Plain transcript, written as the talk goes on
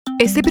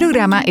Este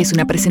programa es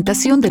una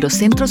presentación de los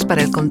Centros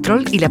para el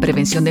Control y la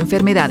Prevención de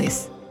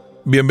Enfermedades.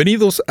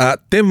 Bienvenidos a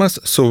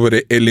temas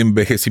sobre el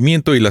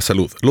envejecimiento y la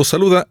salud. Los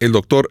saluda el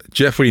Dr.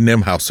 Jeffrey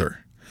Nemhauser.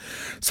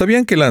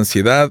 ¿Sabían que la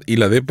ansiedad y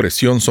la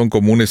depresión son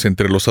comunes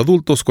entre los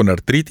adultos con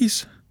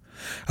artritis?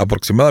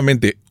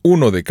 Aproximadamente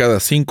 1 de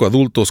cada 5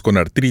 adultos con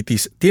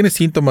artritis tiene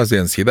síntomas de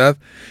ansiedad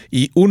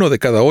y 1 de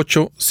cada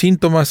 8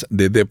 síntomas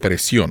de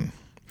depresión.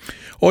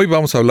 Hoy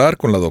vamos a hablar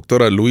con la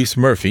doctora Louise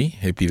Murphy,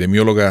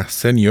 epidemióloga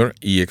senior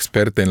y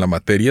experta en la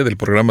materia del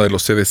programa de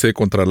los CDC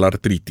contra la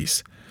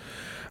artritis.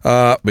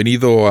 Ha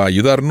venido a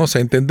ayudarnos a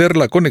entender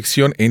la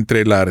conexión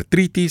entre la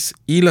artritis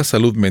y la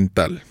salud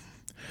mental.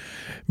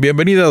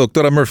 Bienvenida,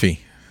 doctora Murphy.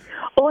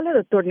 Hola,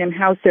 doctor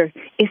Nemhauser.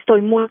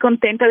 Estoy muy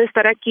contenta de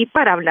estar aquí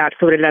para hablar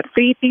sobre la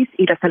artritis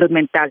y la salud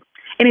mental,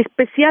 en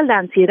especial la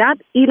ansiedad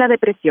y la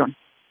depresión.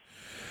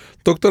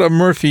 Doctora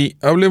Murphy,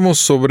 hablemos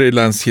sobre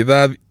la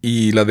ansiedad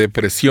y la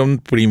depresión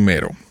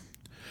primero.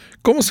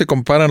 ¿Cómo se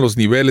comparan los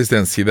niveles de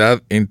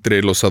ansiedad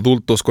entre los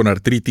adultos con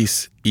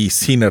artritis y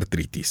sin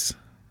artritis?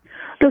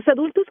 Los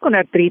adultos con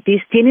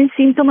artritis tienen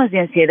síntomas de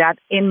ansiedad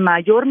en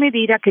mayor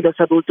medida que los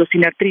adultos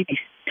sin artritis.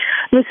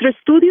 Nuestro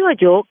estudio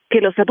halló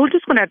que los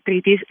adultos con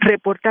artritis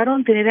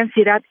reportaron tener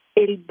ansiedad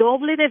el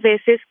doble de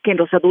veces que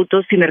los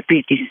adultos sin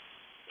artritis.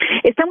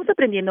 Estamos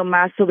aprendiendo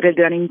más sobre el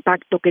gran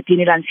impacto que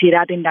tiene la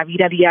ansiedad en la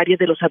vida diaria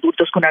de los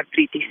adultos con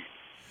artritis.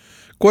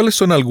 ¿Cuáles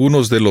son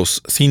algunos de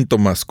los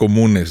síntomas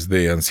comunes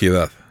de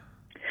ansiedad?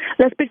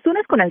 Las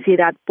personas con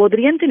ansiedad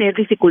podrían tener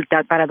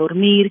dificultad para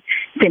dormir,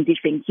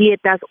 sentirse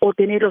inquietas o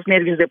tener los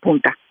nervios de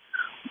punta.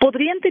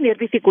 Podrían tener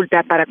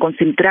dificultad para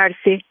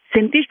concentrarse,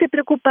 sentirse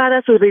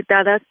preocupadas o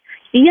irritadas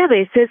y a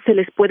veces se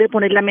les puede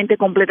poner la mente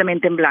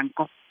completamente en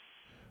blanco.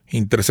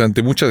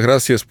 Interesante. Muchas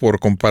gracias por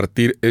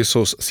compartir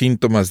esos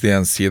síntomas de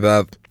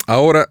ansiedad.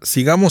 Ahora,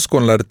 sigamos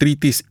con la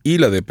artritis y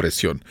la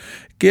depresión.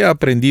 ¿Qué ha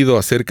aprendido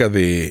acerca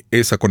de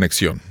esa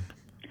conexión?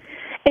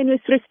 En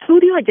nuestro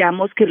estudio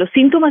hallamos que los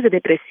síntomas de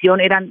depresión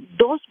eran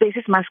 2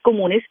 veces más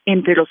comunes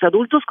entre los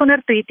adultos con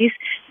artritis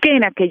que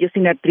en aquellos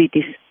sin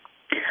artritis.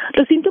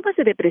 Los síntomas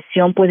de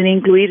depresión pueden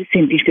incluir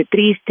sentirse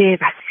triste,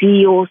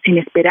 vacío, sin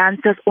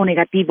esperanzas o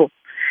negativo,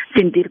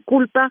 sentir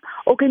culpa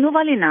o que no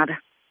vale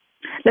nada.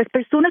 Las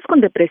personas con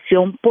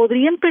depresión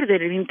podrían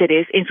perder el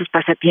interés en sus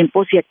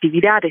pasatiempos y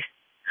actividades.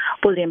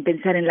 Podrían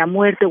pensar en la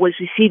muerte o el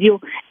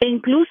suicidio e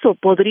incluso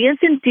podrían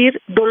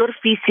sentir dolor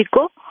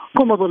físico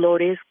como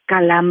dolores,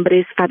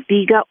 calambres,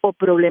 fatiga o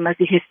problemas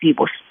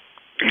digestivos.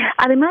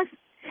 Además,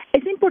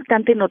 es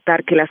importante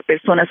notar que las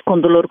personas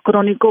con dolor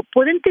crónico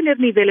pueden tener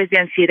niveles de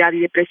ansiedad y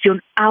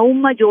depresión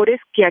aún mayores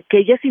que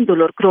aquellas sin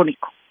dolor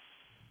crónico.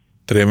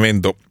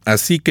 Tremendo.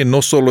 Así que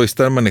no solo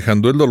están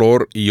manejando el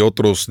dolor y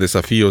otros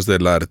desafíos de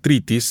la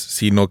artritis,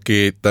 sino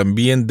que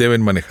también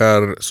deben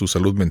manejar su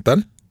salud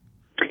mental.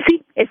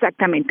 Sí,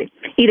 exactamente.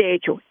 Y de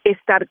hecho,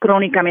 estar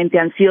crónicamente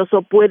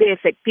ansioso puede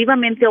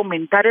efectivamente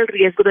aumentar el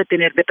riesgo de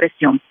tener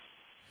depresión.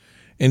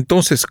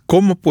 Entonces,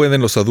 ¿cómo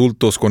pueden los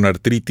adultos con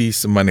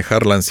artritis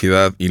manejar la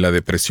ansiedad y la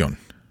depresión?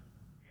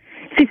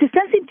 Si se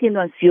están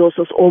sintiendo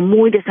ansiosos o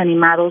muy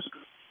desanimados,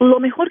 lo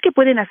mejor que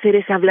pueden hacer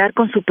es hablar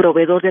con su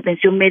proveedor de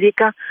atención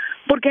médica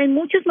porque hay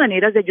muchas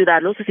maneras de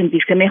ayudarlos a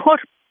sentirse mejor.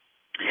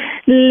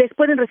 Les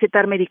pueden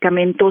recetar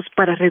medicamentos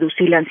para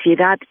reducir la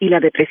ansiedad y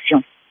la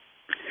depresión.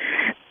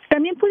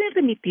 También pueden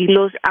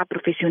remitirlos a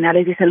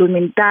profesionales de salud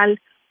mental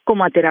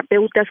como a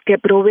terapeutas que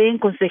proveen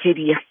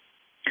consejería.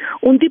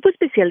 Un tipo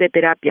especial de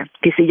terapia,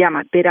 que se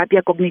llama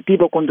terapia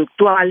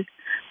cognitivo-conductual,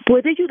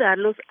 puede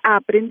ayudarlos a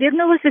aprender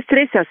nuevas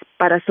destrezas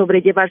para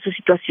sobrellevar su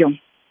situación.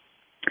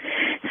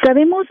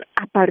 Sabemos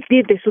a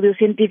partir de estudios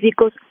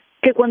científicos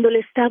que cuando el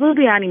estado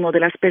de ánimo de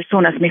las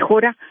personas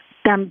mejora,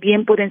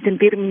 también pueden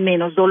sentir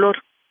menos dolor.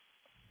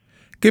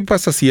 ¿Qué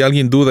pasa si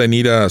alguien duda en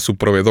ir a su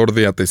proveedor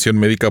de atención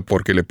médica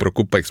porque le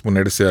preocupa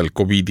exponerse al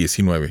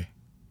COVID-19?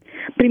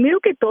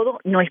 Primero que todo,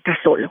 no está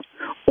solo.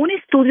 Un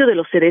estudio de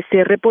los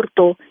CDC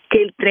reportó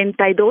que el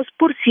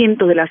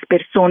 32% de las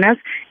personas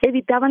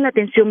evitaban la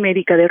atención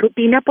médica de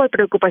rutina por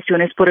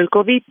preocupaciones por el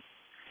COVID.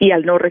 Y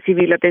al no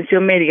recibir la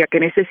atención médica que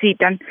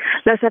necesitan,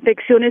 las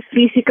afecciones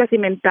físicas y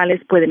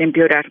mentales pueden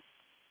empeorar.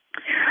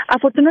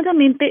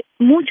 Afortunadamente,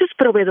 muchos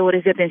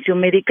proveedores de atención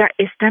médica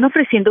están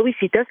ofreciendo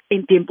visitas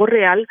en tiempo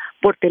real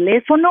por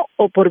teléfono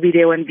o por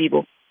video en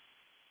vivo.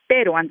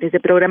 Pero antes de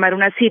programar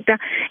una cita,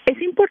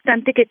 es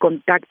importante que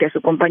contacte a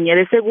su compañía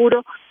de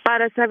seguro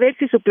para saber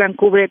si su plan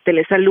cubre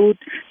telesalud,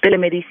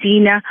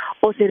 telemedicina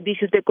o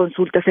servicios de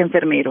consultas a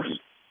enfermeros.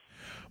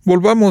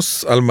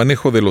 Volvamos al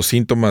manejo de los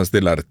síntomas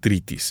de la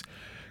artritis,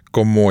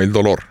 como el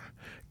dolor.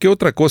 ¿Qué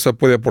otra cosa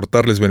puede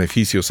aportarles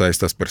beneficios a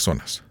estas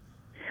personas?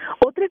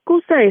 Otra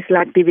cosa es la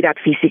actividad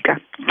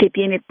física, que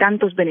tiene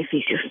tantos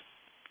beneficios.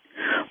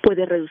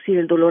 Puede reducir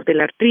el dolor de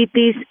la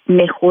artritis,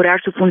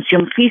 mejorar su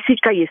función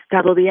física y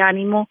estado de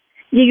ánimo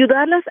y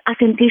ayudarlas a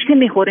sentirse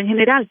mejor en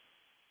general.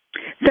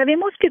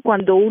 Sabemos que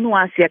cuando uno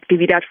hace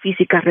actividad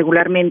física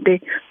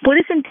regularmente,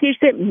 puede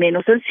sentirse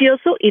menos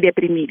ansioso y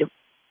deprimido.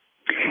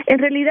 En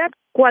realidad,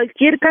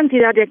 cualquier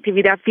cantidad de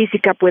actividad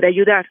física puede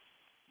ayudar,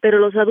 pero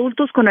los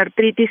adultos con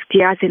artritis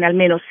que hacen al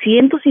menos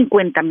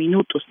 150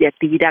 minutos de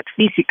actividad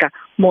física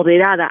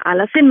moderada a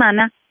la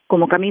semana,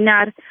 como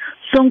caminar,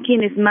 son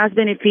quienes más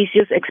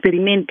beneficios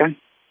experimentan.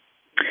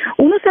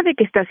 Uno sabe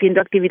que está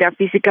haciendo actividad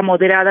física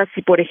moderada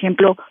si, por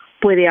ejemplo,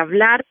 puede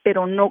hablar,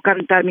 pero no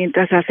cantar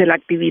mientras hace la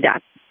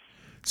actividad.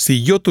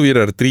 Si yo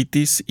tuviera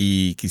artritis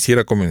y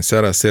quisiera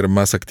comenzar a hacer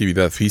más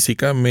actividad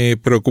física, me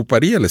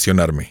preocuparía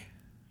lesionarme.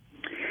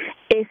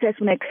 Esa es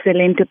una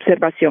excelente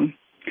observación.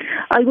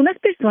 Algunas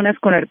personas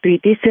con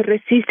artritis se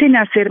resisten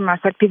a hacer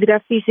más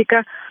actividad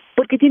física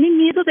porque tienen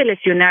miedo de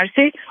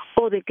lesionarse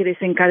o de que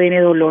desencadene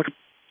dolor.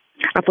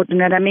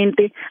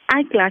 Afortunadamente,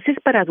 hay clases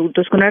para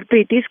adultos con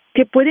artritis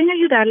que pueden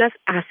ayudarlas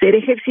a hacer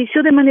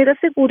ejercicio de manera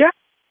segura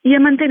y a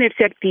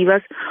mantenerse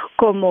activas,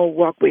 como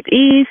Walk with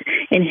Ease,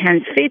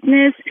 Enhanced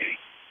Fitness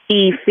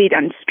y Fit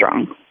and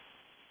Strong.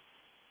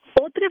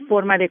 Otra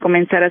forma de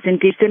comenzar a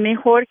sentirse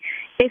mejor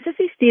es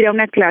asistir a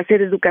una clase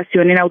de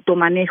educación en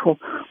automanejo,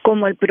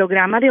 como el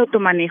programa de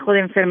automanejo de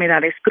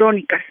enfermedades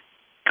crónicas.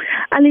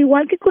 Al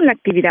igual que con la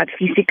actividad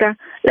física,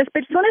 las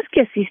personas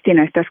que asisten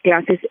a estas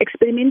clases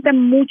experimentan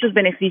muchos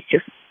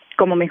beneficios,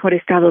 como mejor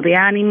estado de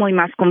ánimo y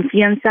más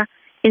confianza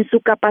en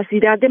su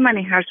capacidad de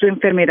manejar su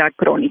enfermedad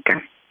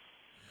crónica.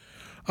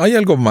 ¿Hay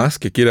algo más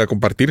que quiera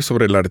compartir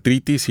sobre la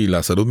artritis y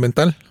la salud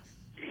mental?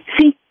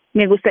 Sí,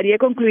 me gustaría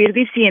concluir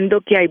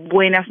diciendo que hay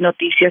buenas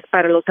noticias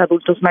para los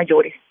adultos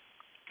mayores.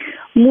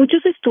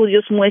 Muchos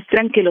estudios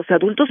muestran que los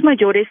adultos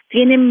mayores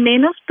tienen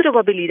menos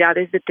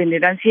probabilidades de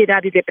tener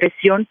ansiedad y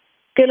depresión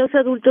que los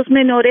adultos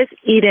menores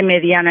y de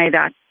mediana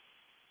edad.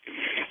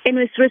 En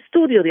nuestro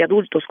estudio de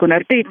adultos con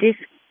artritis,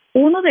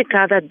 1 de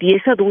cada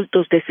 10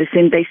 adultos de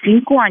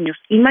 65 años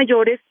y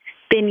mayores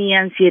tenía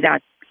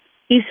ansiedad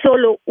y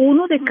solo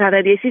 1 de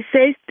cada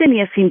 16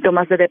 tenía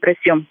síntomas de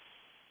depresión.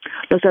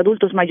 Los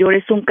adultos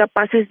mayores son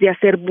capaces de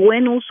hacer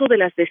buen uso de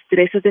las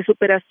destrezas de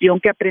superación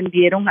que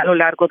aprendieron a lo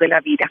largo de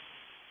la vida.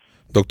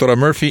 Doctora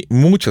Murphy,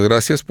 muchas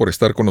gracias por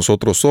estar con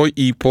nosotros hoy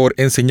y por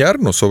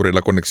enseñarnos sobre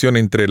la conexión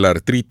entre la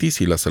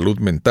artritis y la salud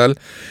mental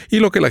y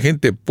lo que la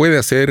gente puede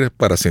hacer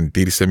para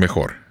sentirse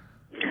mejor.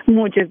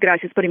 Muchas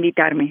gracias por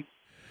invitarme.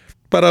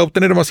 Para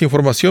obtener más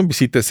información,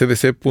 visite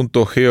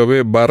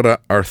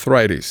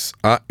cdc.gov/arthritis,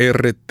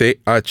 ARTHRITIS.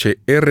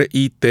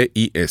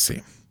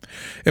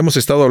 Hemos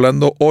estado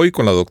hablando hoy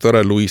con la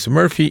doctora Louise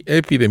Murphy,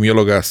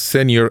 epidemióloga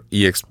senior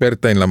y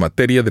experta en la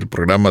materia del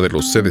programa de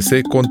los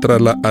CDC contra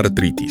la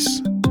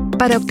artritis.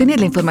 Para obtener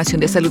la información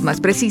de salud más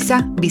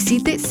precisa,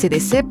 visite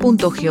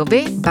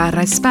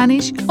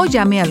cdc.gov/Spanish o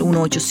llame al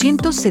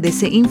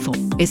 1-800-CDC-INFO,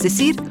 es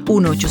decir,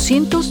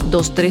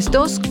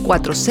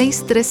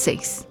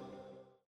 1-800-232-4636.